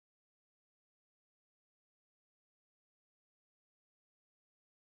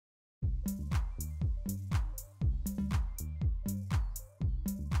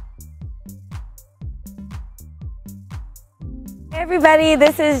Everybody,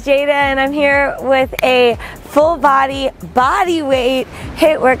 this is Jada and I'm here with a full body weight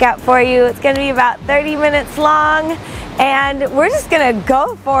HIIT workout for you. It's going to be about 30 minutes long and we're just going to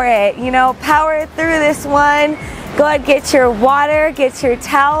go for it. You know, power through this one. Go ahead, get your water, get your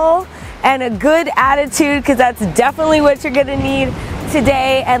towel, and a good attitude because that's definitely what you're going to need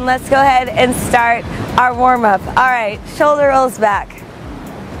today. And let's go ahead and start our warm-up. All right, shoulder rolls back.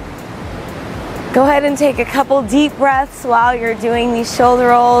 Go ahead and take a couple deep breaths while you're doing these shoulder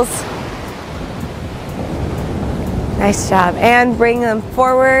rolls. Nice job. And bring them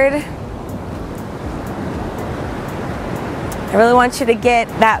forward. I really want you to get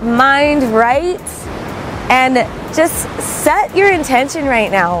that mind right and just set your intention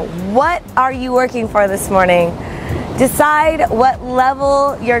right now. What are you working for this morning? Decide what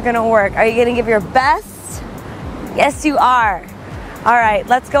level you're gonna work. Are you gonna give your best? Yes, you are. All right,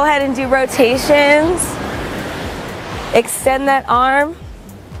 let's go ahead and do rotations. Extend that arm.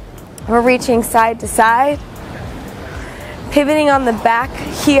 We're reaching side to side. Pivoting on the back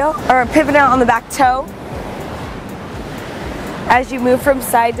heel, or pivoting on the back toe. As you move from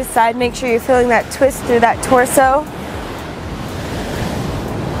side to side, make sure you're feeling that twist through that torso.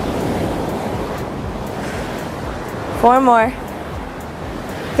 Four more.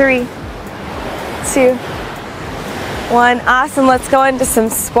 3, 2, 1. Awesome. Let's go into some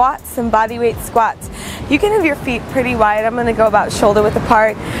squats, some body weight squats. You can have your feet pretty wide. I'm going to go about shoulder width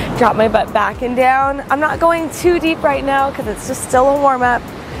apart, drop my butt back and down. I'm not going too deep right now because it's just still a warm-up.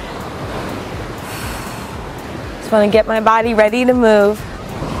 Just want to get my body ready to move.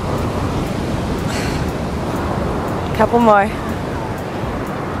 A couple more.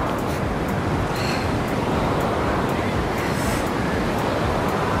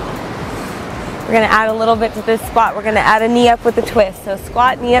 We're going to add a little bit to this squat. We're going to add a knee up with a twist. So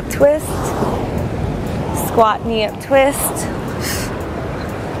squat, knee up, twist. Squat, knee up, twist.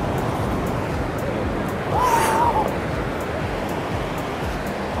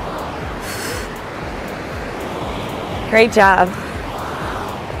 Great job.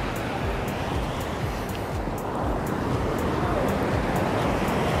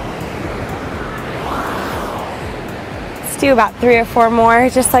 Let's do about 3 or 4 more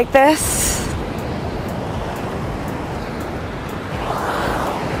just like this.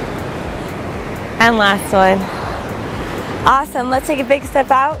 And last one. Awesome. Let's take a big step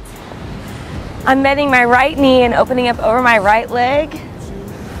out. I'm bending my right knee and opening up over my right leg.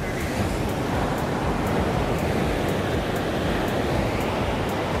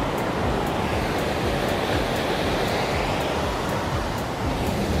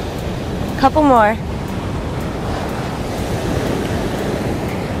 Couple more.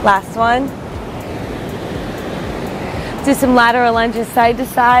 Last one. Do some lateral lunges side to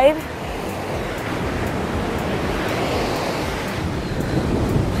side.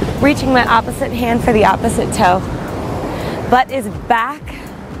 Reaching my opposite hand for the opposite toe. Butt is back.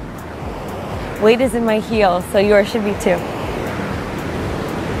 Weight is in my heels, so yours should be too.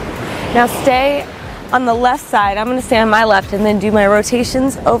 Now stay on the left side. I'm gonna stay on my left and then do my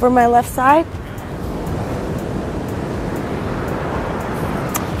rotations over my left side.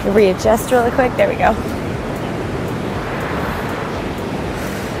 Readjust really quick, there we go.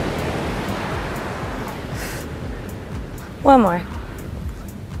 One more.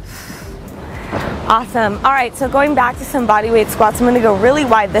 Awesome. All right, so going back to some body weight squats, I'm gonna go really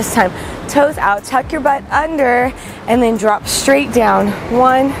wide this time. Toes out, tuck your butt under, and then drop straight down.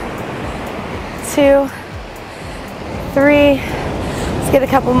 1, 2, 3. Let's get a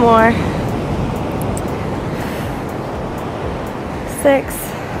couple more. 6,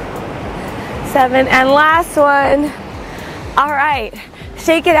 7, and last one. All right,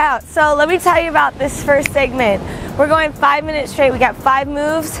 shake it out. So let me tell you about this first segment. We're going 5 minutes straight. We got 5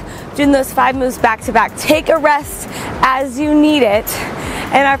 moves. Doing those 5 moves back to back. Take a rest as you need it.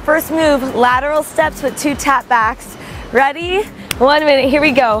 And our first move, lateral steps with 2 tap backs. Ready? 1 minute, here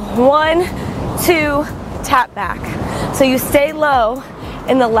we go. 1, 2, tap back. So you stay low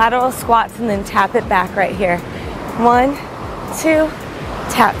in the lateral squats and then tap it back right here. 1, 2,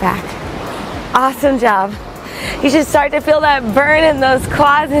 tap back. Awesome job. You should start to feel that burn in those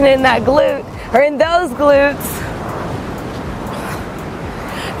quads and in that glute, or in those glutes.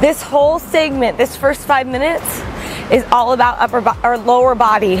 This whole segment, this first 5 minutes, is all about lower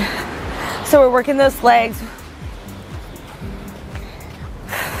body. So we're working those legs.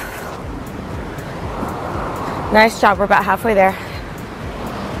 Nice job, we're about halfway there.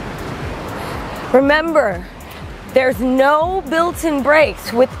 Remember, there's no built-in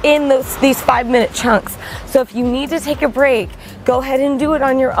breaks within these 5 minute chunks. So if you need to take a break, go ahead and do it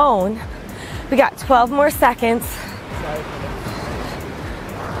on your own. We got 12 more seconds.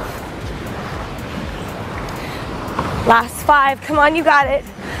 Last 5. Come on, you got it.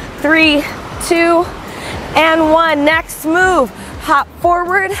 3, 2, and 1. Next move. Hop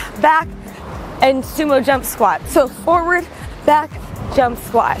forward, back, and sumo jump squat. So forward, back, jump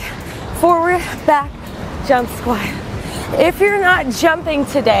squat. Forward, back, jump squat. If you're not jumping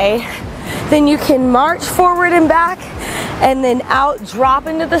today, then you can march forward and back, and then out, drop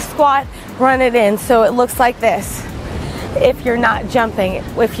into the squat, run it in. So it looks like this. If you're not jumping.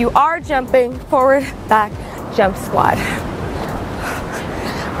 If you are jumping, forward, back, jump squat.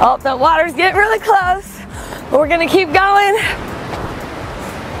 Oh, the water's getting really close, but we're gonna keep going.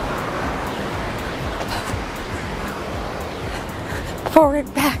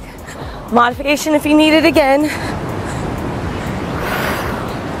 Forward, back. Modification if you need it again.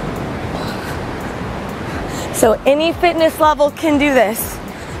 So any fitness level can do this.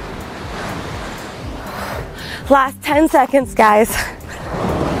 Last 10 seconds, guys.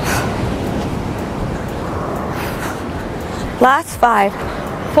 Last 5,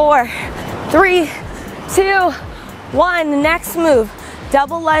 4, 3, 2, 1. Next move,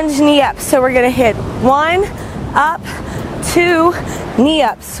 double lunge knee up. So we're gonna hit 1, up, 2, knee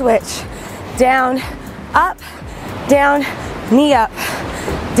up, switch. Down, up, down, knee up.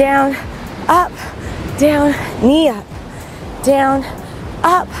 Down, up, down, knee up. Down,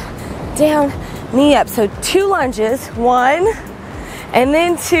 up, down, knee up. So 2 lunges, 1, and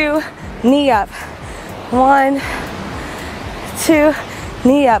then 2, knee up. 1, 2,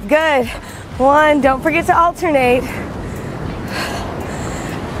 knee up. Good. 1, don't forget to alternate.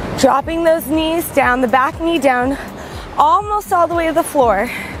 Dropping those knees down, the back knee down, almost all the way to the floor.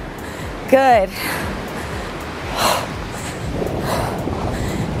 Good.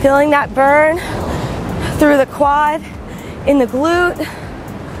 Feeling that burn through the quad, in the glute.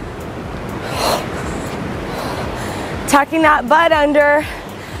 Tucking that butt under.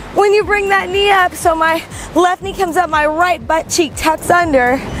 When you bring that knee up, so my left knee comes up, my right butt cheek tucks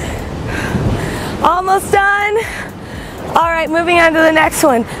under. Almost done. All right, moving on to the next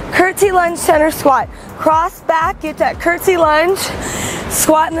one. Curtsy lunge center squat. Cross back, get that curtsy lunge.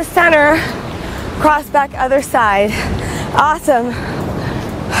 Squat in the center. Cross back other side. Awesome.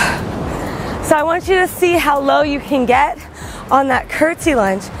 So I want you to see how low you can get on that curtsy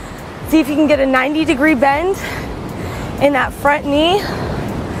lunge. See if you can get a 90-degree bend in that front knee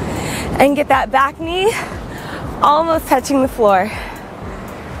and get that back knee almost touching the floor.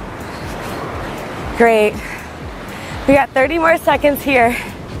 Great. We got 30 more seconds here.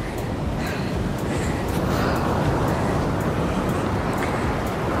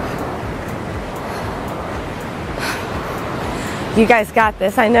 You guys got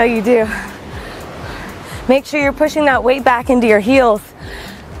this. I know you do. Make sure you're pushing that weight back into your heels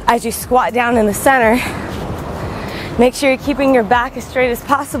as you squat down in the center. Make sure you're keeping your back as straight as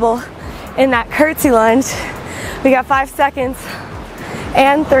possible in that curtsy lunge. We got 5 seconds.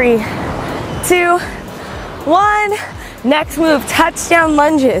 And 3, 2, 1. Next move, touchdown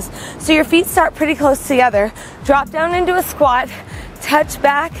lunges. So your feet start pretty close together. Drop down into a squat, touch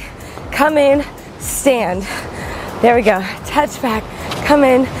back, come in, stand. There we go. Touch back, come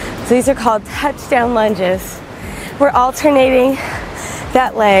in. So these are called touchdown lunges. We're alternating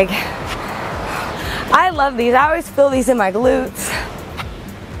that leg. I love these. I always feel these in my glutes.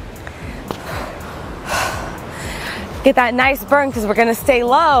 Get that nice burn because we're going to stay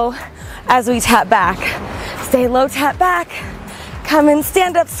low as we tap back. Stay low, tap back. Come in,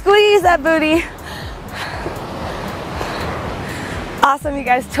 stand up, squeeze that booty. Awesome, you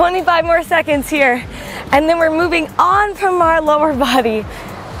guys. 25 more seconds here. And then we're moving on from our lower body.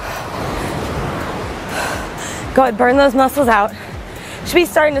 Go ahead, burn those muscles out. Should be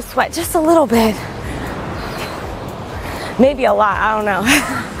starting to sweat just a little bit. Maybe a lot, I don't know.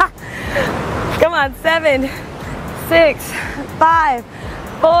 Come on, 7, 6, 5,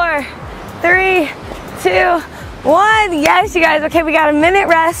 4, 3, 2, 1. Yes, you guys. Okay, we got a minute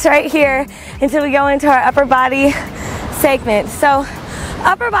rest right here until we go into our upper body segment. So,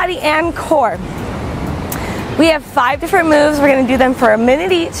 upper body and core. We have 5 different moves. We're going to do them for a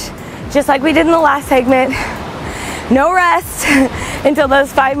minute each, just like we did in the last segment. No rest until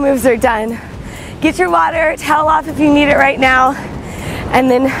those 5 moves are done. Get your water, towel off if you need it right now, and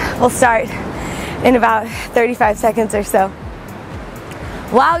then we'll start in about 35 seconds or so.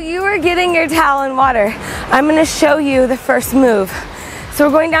 While you are getting your towel and water, I'm going to show you the first move. So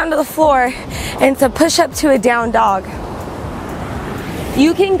we're going down to the floor, and it's a push-up to a down dog.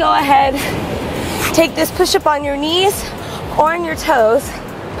 You can go ahead, take this push-up on your knees or on your toes,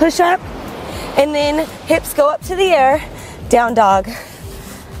 push up, and then hips go up to the air, down dog.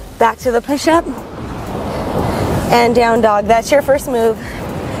 Back to the push-up, and down dog. That's your first move.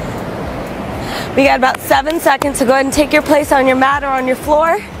 We got about 7 seconds, so go ahead and take your place on your mat or on your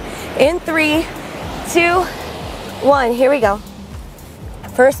floor. In 3, 2, 1, here we go.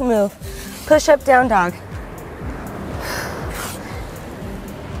 First move, push up, down dog.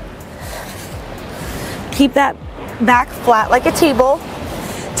 Keep that back flat like a table.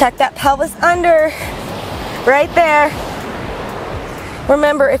 Tuck that pelvis under, right there.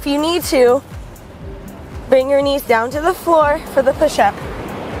 Remember, if you need to, bring your knees down to the floor for the push-up.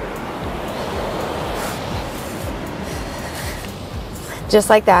 Just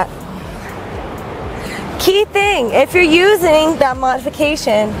like that. Key thing, if you're using that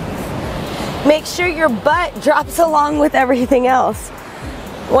modification, make sure your butt drops along with everything else.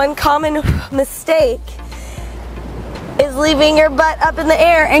 One common mistake is leaving your butt up in the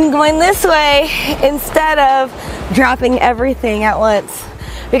air and going this way instead of dropping everything at once.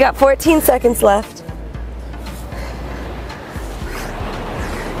 We got 14 seconds left.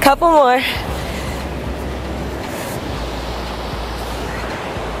 Couple more.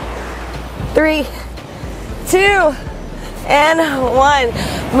 3, 2, and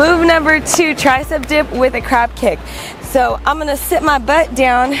 1. Move number 2, tricep dip with a crab kick. So I'm gonna sit my butt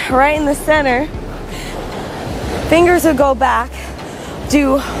down right in the center. Fingers will go back.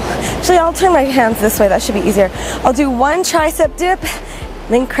 Actually I'll turn my hands this way, that should be easier. I'll do 1 tricep dip,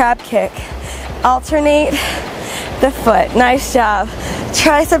 then crab kick. Alternate the foot, nice job.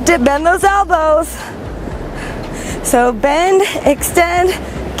 Tricep dip, bend those elbows. So bend, extend,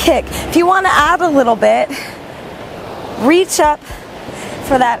 kick. If you want to add a little bit, reach up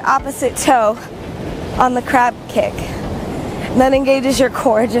for that opposite toe on the crab kick. And that engages your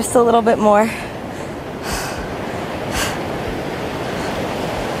core just a little bit more.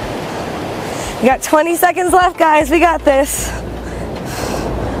 We got 20 seconds left, guys. We got this.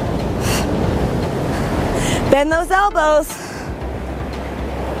 Bend those elbows.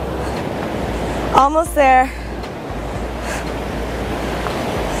 Almost there.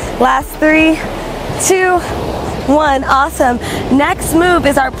 Last 3, 2, 1. Awesome. Next move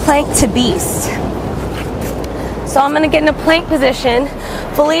is our plank to beast. So I'm going to get in a plank position,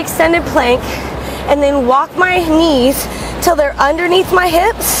 fully extended plank, and then walk my knees till they're underneath my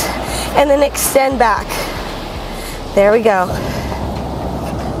hips, and then extend back. There we go.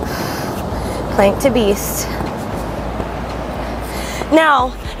 Plank to beast.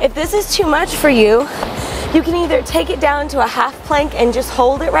 Now, if this is too much for you, you can either take it down to a half plank and just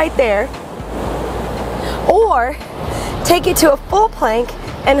hold it right there, or take it to a full plank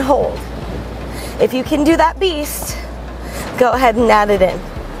and hold. If you can do that beast, go ahead and add it in.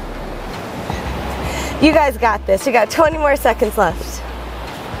 You guys got this. We got 20 more seconds left.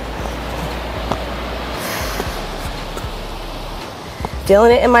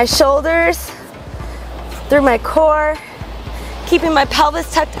 Feeling it in my shoulders, through my core, keeping my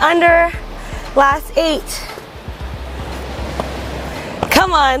pelvis tucked under. Last 8.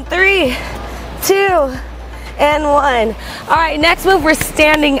 Come on, 3, 2, and 1. All right, next move, we're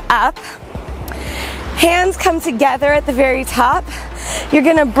standing up. Hands come together at the very top. You're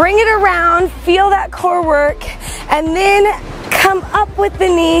gonna bring it around, feel that core work, and then come up with the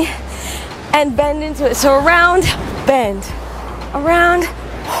knee and bend into it. So around, bend, around.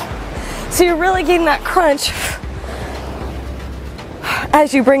 So you're really getting that crunch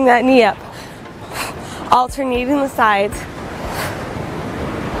as you bring that knee up. Alternating the sides.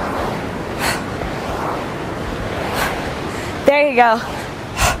 There you go.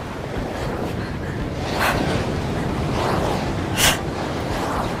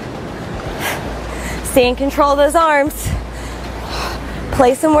 Stay in control of those arms.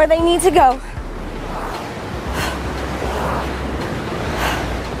 Place them where they need to go.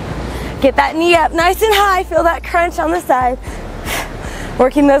 Get that knee up nice and high. Feel that crunch on the side.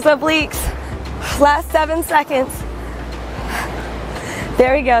 Working those obliques. Last 7 seconds.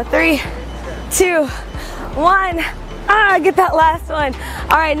 There we go. 3, 2, 1. Get that last one.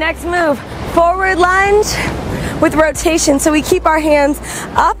 All right, next move. Forward lunge with rotation. So we keep our hands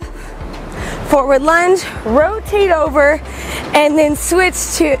up. Forward lunge, rotate over, and then switch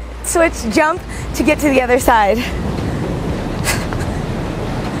jump to get to the other side.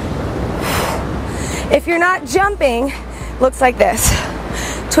 If you're not jumping, looks like this.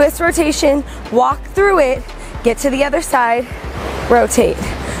 Twist rotation, walk through it, get to the other side, rotate.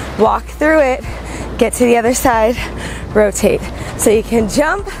 Walk through it, get to the other side, rotate. So you can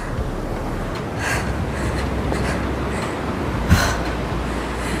jump,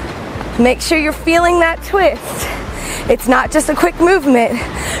 make sure you're feeling that twist. It's not just a quick movement.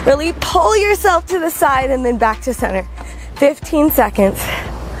 Really pull yourself to the side and then back to center. 15 seconds.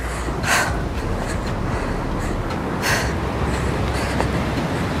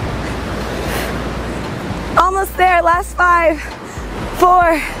 there. Last 5,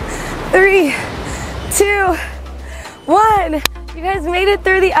 4, 3, 2, 1. You guys made it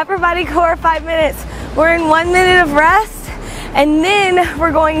through the upper body core 5 minutes. We're in 1 minute of rest, and then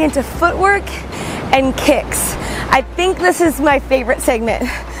we're going into footwork and kicks. I think this is my favorite segment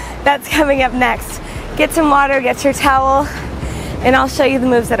that's coming up next. Get some water, get your towel, and I'll show you the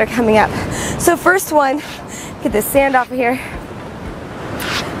moves that are coming up. So first one, get this sand off of here.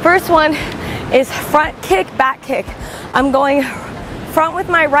 First one is front kick, back kick. I'm going front with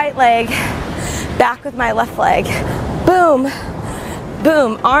my right leg, back with my left leg. Boom,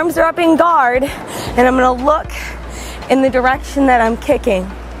 boom. Arms are up in guard, and I'm gonna look in the direction that I'm kicking.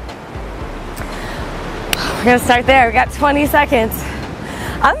 We're gonna start there. We got 20 seconds.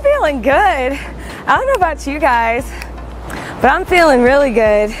 I'm feeling good. I don't know about you guys, but I'm feeling really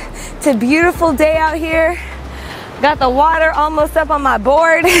good. It's a beautiful day out here. Got the water almost up on my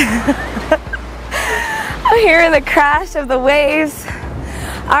board. I'm hearing the crash of the waves.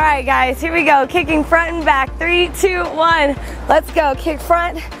 All right, guys, here we go. Kicking front and back. 3, 2, 1. Let's go. Kick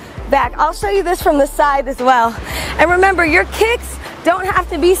front, back. I'll show you this from the side as well. And remember, your kicks don't have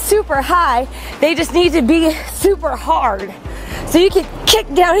to be super high. They just need to be super hard. So you can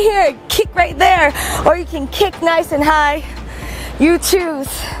kick down here, kick right there, or you can kick nice and high. You choose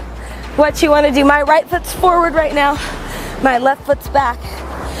what you want to do. My right foot's forward right now. My left foot's back.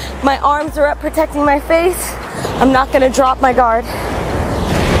 My arms are up protecting my face. I'm not going to drop my guard.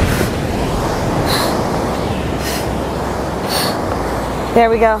 There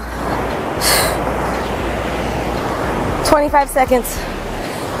we go. 25 seconds.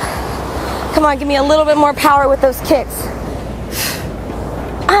 Come on, give me a little bit more power with those kicks.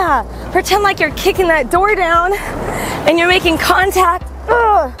 Pretend like you're kicking that door down and you're making contact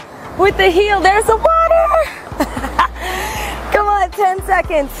with the heel. There's the water. Come on, 10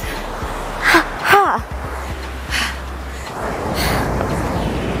 seconds.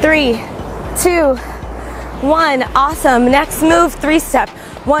 3, 2, 1. Awesome. Next move, 3-step.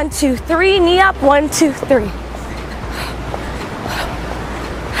 1, 2, 3. Knee up. 1, 2, 3.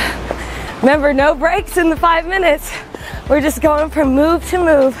 Remember, no breaks in the 5 minutes. We're just going from move to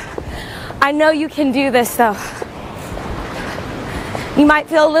move. I know you can do this though. You might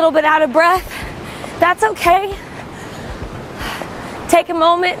feel a little bit out of breath. That's okay. Take a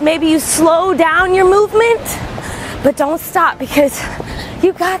moment. Maybe you slow down your movement, but don't stop because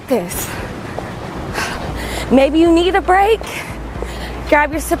you got this. Maybe you need a break.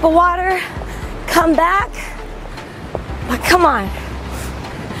 Grab your sip of water. Come back. But come on.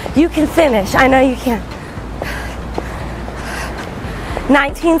 You can finish. I know you can.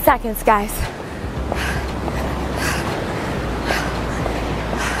 19 seconds, guys.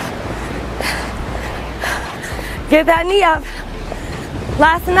 Get that knee up.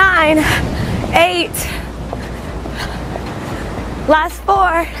 Last 9, 8. Last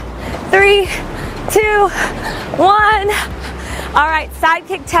 4, 3, 2, 1. All right, side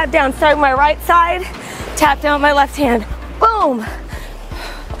kick, tap down. Start with my right side, tap down with my left hand. Boom.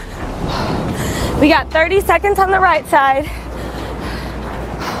 We got 30 seconds on the right side,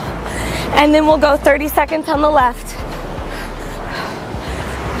 and then we'll go 30 seconds on the left.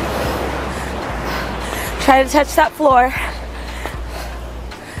 Try to touch that floor.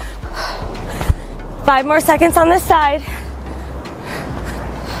 5 more seconds on this side.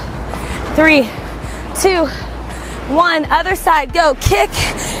 3, 2, 1. Other side, go. Kick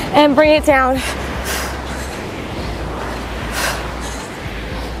and bring it down.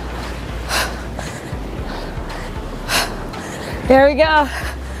 There we go.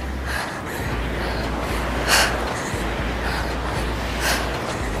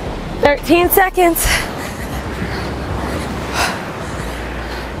 "13 seconds.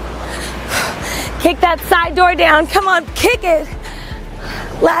 Kick that side door down. Come on, kick it.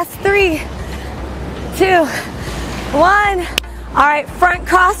 Last 3, 2, 1. All right, front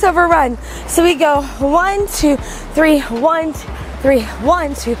crossover run. So we go 1, 2, 3, 1, 2, 3,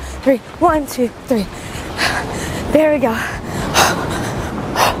 1, 2, 3, 1, 2, 3. There we go.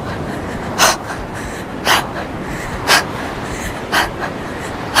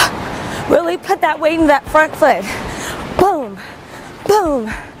 Really put that weight in that front foot. Boom,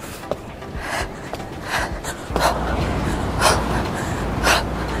 boom.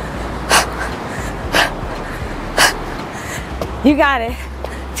 You got it.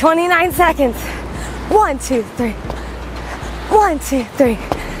 29 seconds. 1, 2, 3. 1, 2, 3.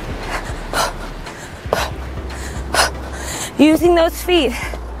 Using those feet.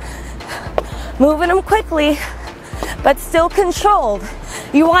 Moving them quickly, but still controlled.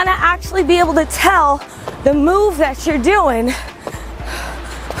 You want to actually be able to tell the move that you're doing.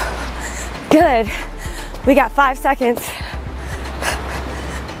 Good. We got 5 seconds.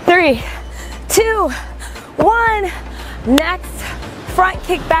 3, 2, 1. Next, front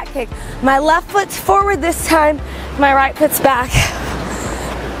kick, back kick. My left foot's forward this time, my right foot's back.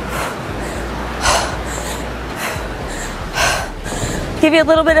 Give you a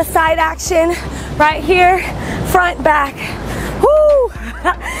little bit of side action right here, front, back. Woo!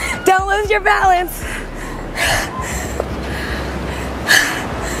 Don't lose your balance.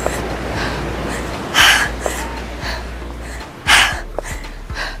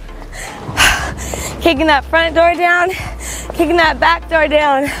 Kicking that front door down, kicking that back door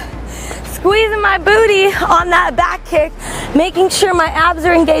down. Squeezing my booty on that back kick, making sure my abs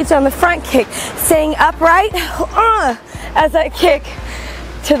are engaged on the front kick. Staying upright as I kick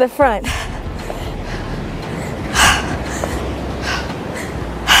to the front.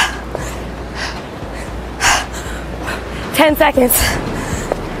 Ten seconds.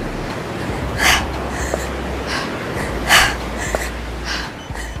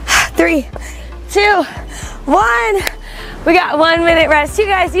 Three, 2, 1. We got 1 minute rest. You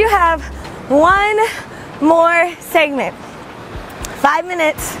guys, you have one more segment. 5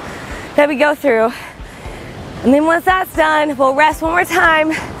 minutes that we go through. And then once that's done, we'll rest one more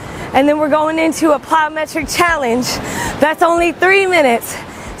time. And then we're going into a plyometric challenge. That's only 3 minutes.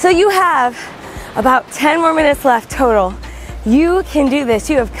 So you have about 10 more minutes left total. You can do this.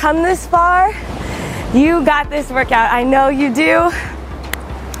 You have come this far. You got this workout. I know you do.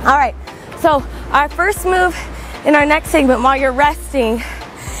 All right. So our first move in our next segment while you're resting,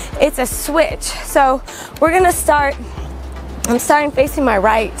 it's a switch. So we're gonna start, I'm starting facing my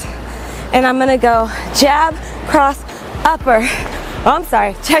right, and I'm gonna go jab, cross, upper. Oh, I'm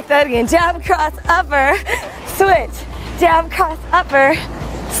sorry, check that again. Jab, cross, upper, switch. Jab, cross, upper,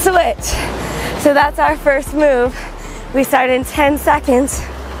 switch. So that's our first move. We start in 10 seconds.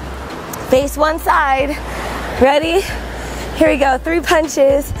 Face one side. Ready? Here we go, 3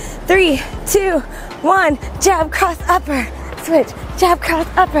 punches. 3, 2, 1, jab, cross, upper, switch, jab, cross,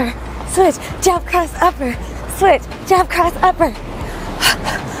 upper, switch, jab, cross, upper, switch, jab, cross, upper.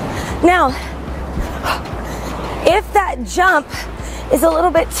 Now, if that jump is a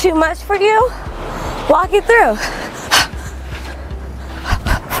little bit too much for you, walk it through.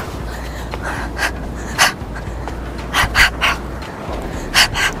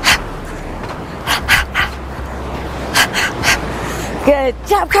 Good.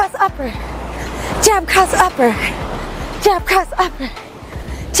 Jab, cross, upper. Jab, cross, upper. Jab, cross, upper.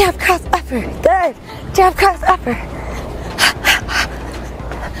 Jab, cross, upper. Good. Jab, cross, upper.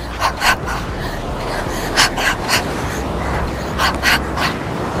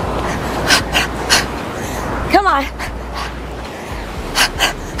 Come on.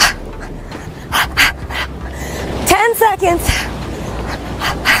 10 seconds.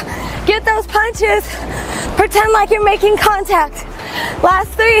 Get those punches. Pretend like you're making contact. Last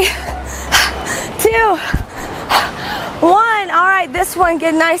 3, 2, 1. All right, this one,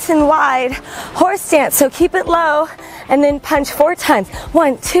 get nice and wide. Horse stance, so keep it low and then punch 4 times.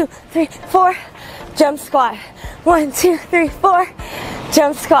 1, 2, 3, 4. Jump squat. 1, 2, 3, 4.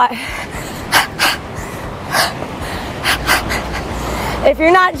 Jump squat. If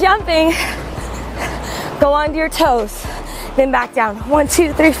you're not jumping, go onto your toes, then back down. 1,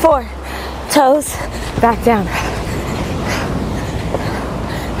 2, 3, 4. Toes, back down.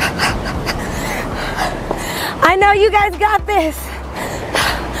 I know you guys got this.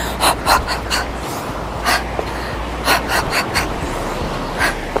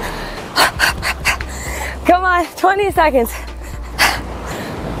 Come on, 20 seconds.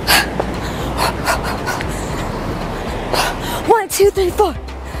 1, 2, 3, 4.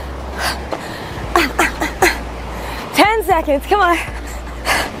 10 seconds, come on.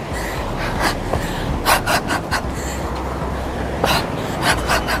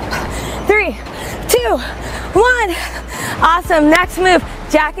 3, 2, 1. Awesome. Next move,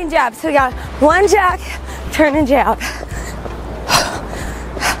 jack and jab. So we got 1 jack, turn and jab.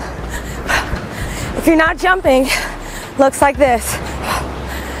 If you're not jumping, looks like this.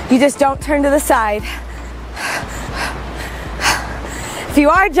 You just don't turn to the side. If you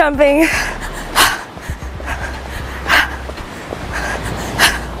are jumping,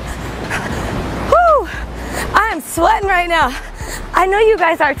 whoo, I am sweating right now. I know you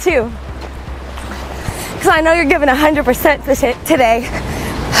guys are too. Because I know you're giving 100% today.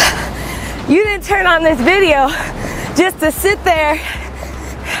 You didn't turn on this video just to sit there.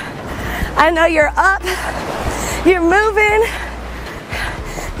 I know you're up, you're moving,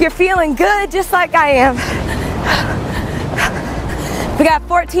 you're feeling good just like I am. We got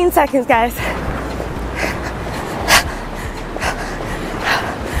 14 seconds, guys.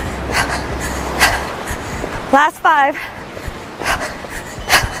 Last 5,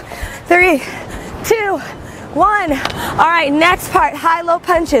 3, 2, 1. All right, next part, high-low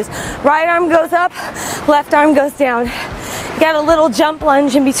punches. Right arm goes up, left arm goes down. Got a little jump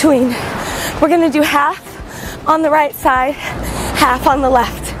lunge in between. We're gonna do half on the right side, half on the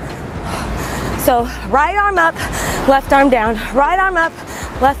left. So right arm up, left arm down. Right arm up,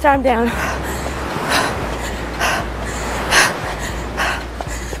 left arm down.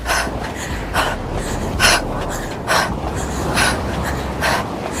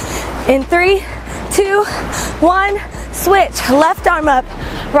 In 3, 2, 1, switch. Left arm up,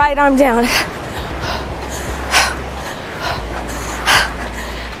 right arm down.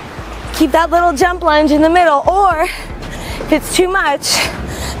 Keep that little jump lunge in the middle, or if it's too much,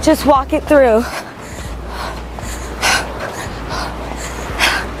 just walk it through.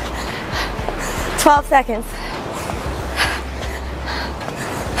 "12 seconds.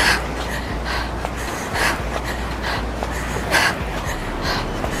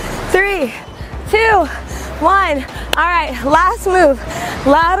 Three, 2, 1. All right, last move.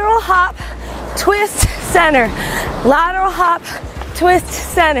 Lateral hop, twist, center. Lateral hop, twist,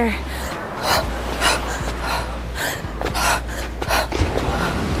 center.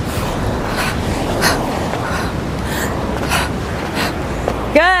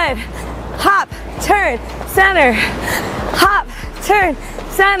 Good. Hop, turn, center. Hop, turn,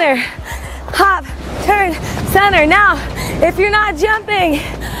 center. Hop, turn, center. Now, if you're not jumping,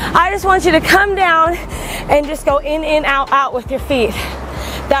 I just want you to come down and just go in, out, out with your feet.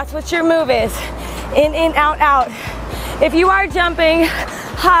 That's what your move is. In, out, out. If you are jumping,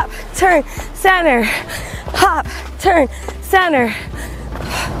 hop, turn, center. Hop, turn, center.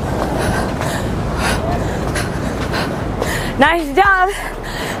 Nice job.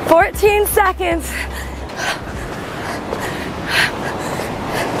 14 seconds.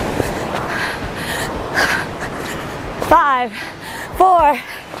 Five, 4,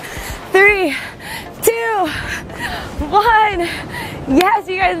 3, 2, 1. Yes,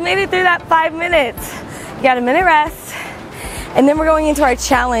 you guys made it through that 5 minutes. You got a minute rest, and then we're going into our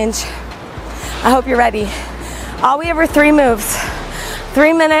challenge. I hope you're ready. All we have are 3 moves.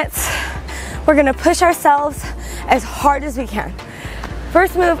 3 minutes. We're gonna push ourselves as hard as we can.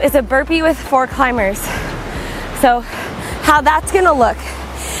 First move is a burpee with 4 climbers. So how that's gonna look.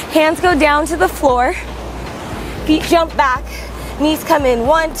 Hands go down to the floor. Feet jump back. Knees come in.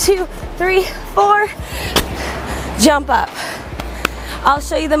 1, 2, 3, 4. Jump up. I'll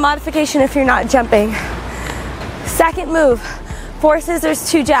show you the modification if you're not jumping. Second move, 4 scissors,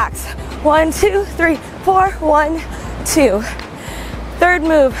 2 jacks. 1, 2, 3, 4, 1, 2. Third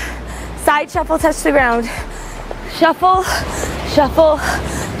move, side shuffle, touch the ground. Shuffle, shuffle,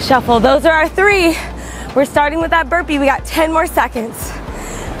 shuffle. Those are our 3. We're starting with that burpee. We got 10 more seconds.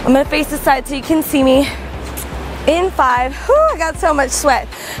 I'm gonna face the side so you can see me. In 5, whew, I got so much sweat.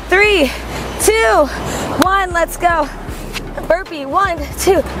 3, 2, 1, let's go. Burpee, 1,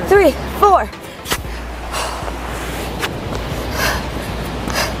 2, 3, 4.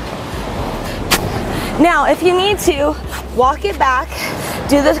 Now, if you need to, walk it back,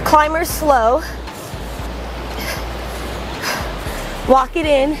 do the climber slow. Walk it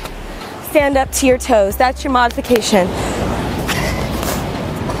in, stand up to your toes. That's your modification.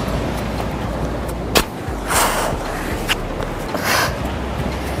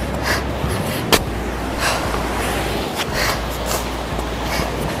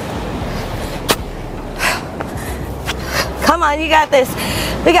 Come on, you got this.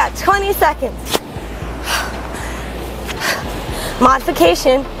 We got 20 seconds.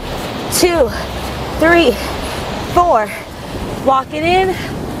 Modification, 2, 3, 4. Walk it in,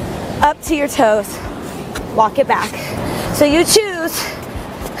 up to your toes. Walk it back. So you choose.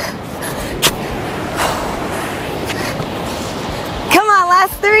 Come on,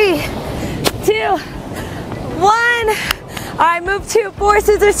 last 3, 2, 1. All right, move 2, 4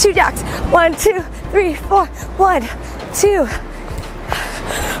 scissors, 2 jacks. 1, 2, 3, 4, 1, 2.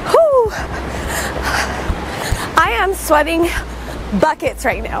 Whew. I am sweating buckets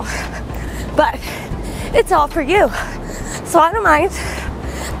right now, but it's all for you, so I don't mind.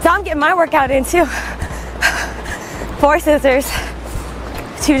 So I'm getting my workout in too. 4 scissors,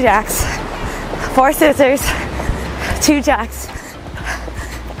 2 jacks. 4 scissors, 2 jacks.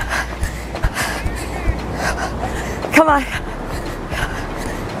 Come on.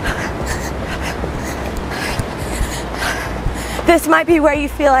 This might be where you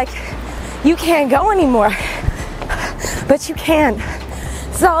feel like you can't go anymore, but you can.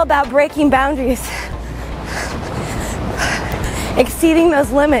 It's all about breaking boundaries, exceeding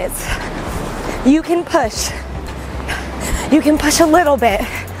those limits. You can push. You can push a little bit.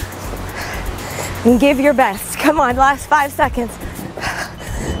 and give your best. Come on, last 5 seconds.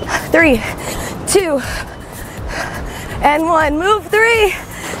 3, 2, and 1. Move 3.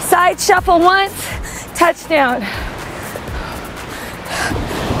 Side shuffle once. Touchdown.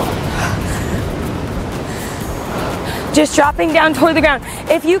 Just dropping down toward the ground.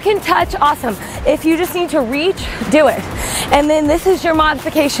 If you can touch, awesome. If you just need to reach, do it. And then this is your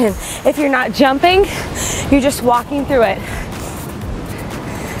modification. If you're not jumping, you're just walking through it.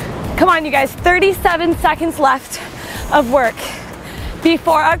 Come on, you guys, 37 seconds left of work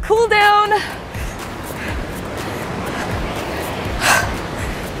before our cool down.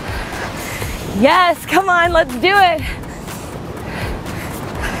 Yes, come on, let's do it.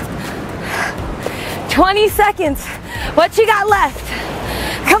 20 seconds. What you got left?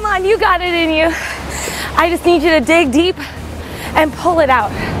 Come on, you got it in you. I just need you to dig deep and pull it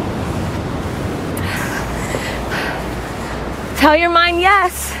out. Tell your mind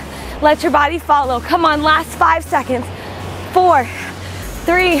yes. Let your body follow. Come on, last 5 seconds. 4,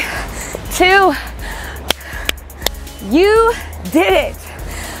 3, 2. You did it.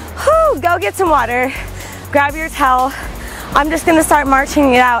 Whew, go get some water. Grab your towel. I'm just gonna start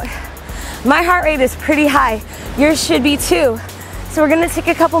marching it out. My heart rate is pretty high. Yours should be too. So we're gonna take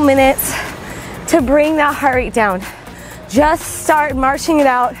a couple minutes to bring that heart rate down. Just start marching it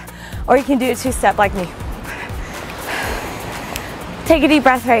out, or you can do a 2-step like me. Take a deep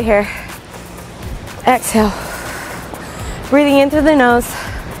breath right here. Exhale. Breathing in through the nose,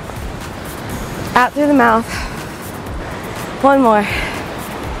 out through the mouth. One more.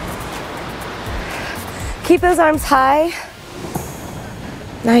 Keep those arms high.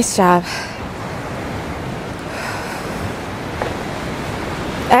 Nice job.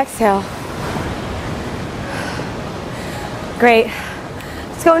 Exhale. Great.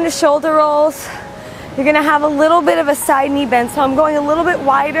 Let's go into shoulder rolls. You're gonna have a little bit of a side knee bend, so I'm going a little bit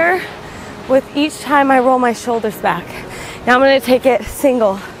wider with each time I roll my shoulders back. Now I'm gonna take it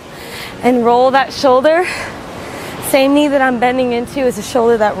single and roll that shoulder. Same knee that I'm bending into is the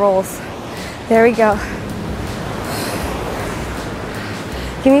shoulder that rolls. There we go.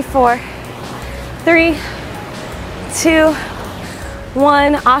 Give me 4, 3, 2,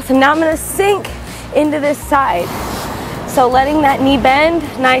 1. Awesome. Now I'm gonna sink into this side. So letting that knee bend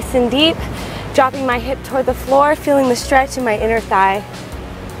nice and deep, dropping my hip toward the floor, feeling the stretch in my inner thigh.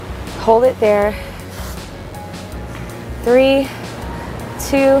 Hold it there. 3,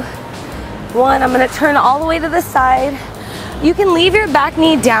 2, 1. I'm gonna turn all the way to the side. You can leave your back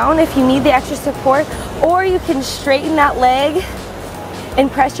knee down if you need the extra support, or you can straighten that leg and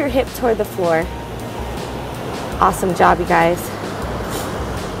press your hip toward the floor. Awesome job, you guys.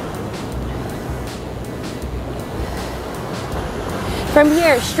 From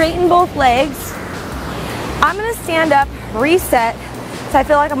here, straighten both legs. I'm gonna stand up, reset, so I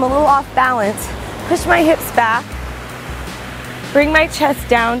feel like I'm a little off balance. Push my hips back, bring my chest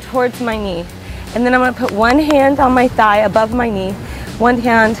down towards my knee. And then I'm gonna put one hand on my thigh above my knee, one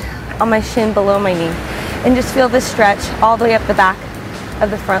hand on my shin below my knee. And just feel this stretch all the way up the back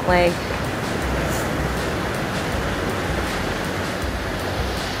of the front leg.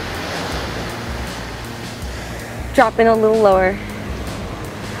 Drop in a little lower.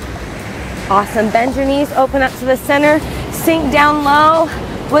 Awesome. Bend your knees, open up to the center, sink down low,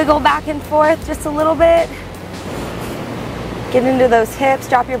 wiggle back and forth just a little bit. Get into those hips,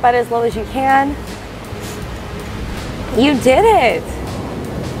 drop your butt as low as you can. You did it.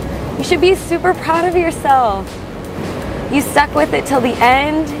 You should be super proud of yourself. You stuck with it till the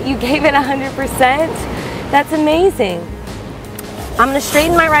end. You gave it 100%. That's amazing. I'm gonna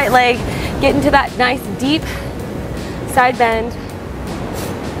straighten my right leg, get into that nice deep side bend.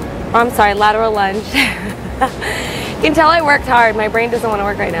 Oh, I'm sorry, lateral lunge. You can tell I worked hard. My brain doesn't want to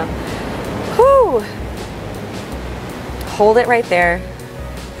work right now. Whew. Hold it right there.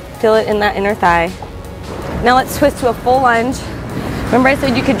 Feel it in that inner thigh. Now let's twist to a full lunge. Remember I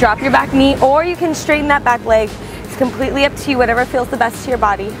said you could drop your back knee or you can straighten that back leg. It's completely up to you, whatever feels the best to your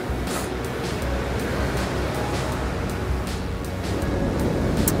body.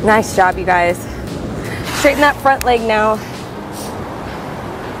 Nice job, you guys. Straighten that front leg now.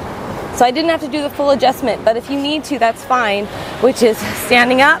 So I didn't have to do the full adjustment, but if you need to, that's fine, which is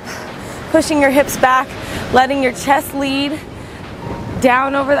standing up, pushing your hips back, letting your chest lead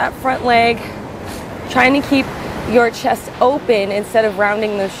down over that front leg, trying to keep your chest open instead of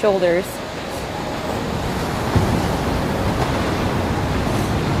rounding those shoulders.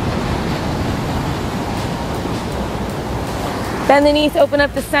 Bend the knees, open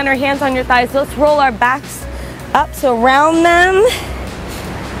up the center, hands on your thighs. Let's roll our backs up, so round them.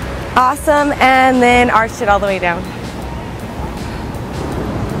 Awesome, and then arch it all the way down.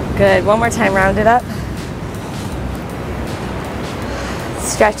 Good, one more time, round it up.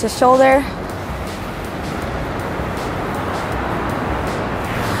 Stretch the shoulder.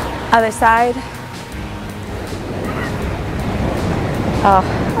 Other side.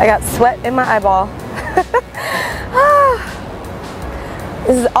 Oh, I got sweat in my eyeball.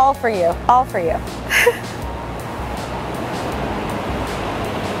 This is all for you, all for you.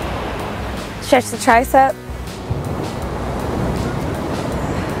 Stretch the tricep.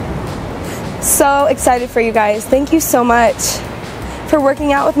 So excited for you guys. Thank you so much for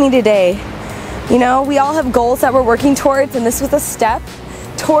working out with me today. You know, we all have goals that we're working towards, and this was a step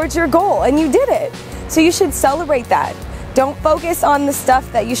towards your goal, and you did it. So you should celebrate that. Don't focus on the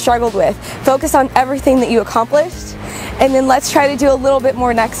stuff that you struggled with. Focus on everything that you accomplished, and then let's try to do a little bit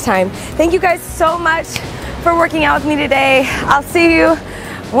more next time. Thank you guys so much for working out with me today. I'll see you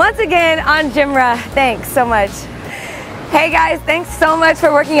once again on GymRa. Thanks so much. Hey guys, thanks so much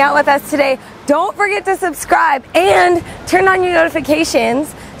for working out with us today. Don't forget to subscribe and turn on your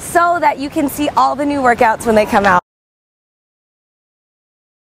notifications so that you can see all the new workouts when they come out.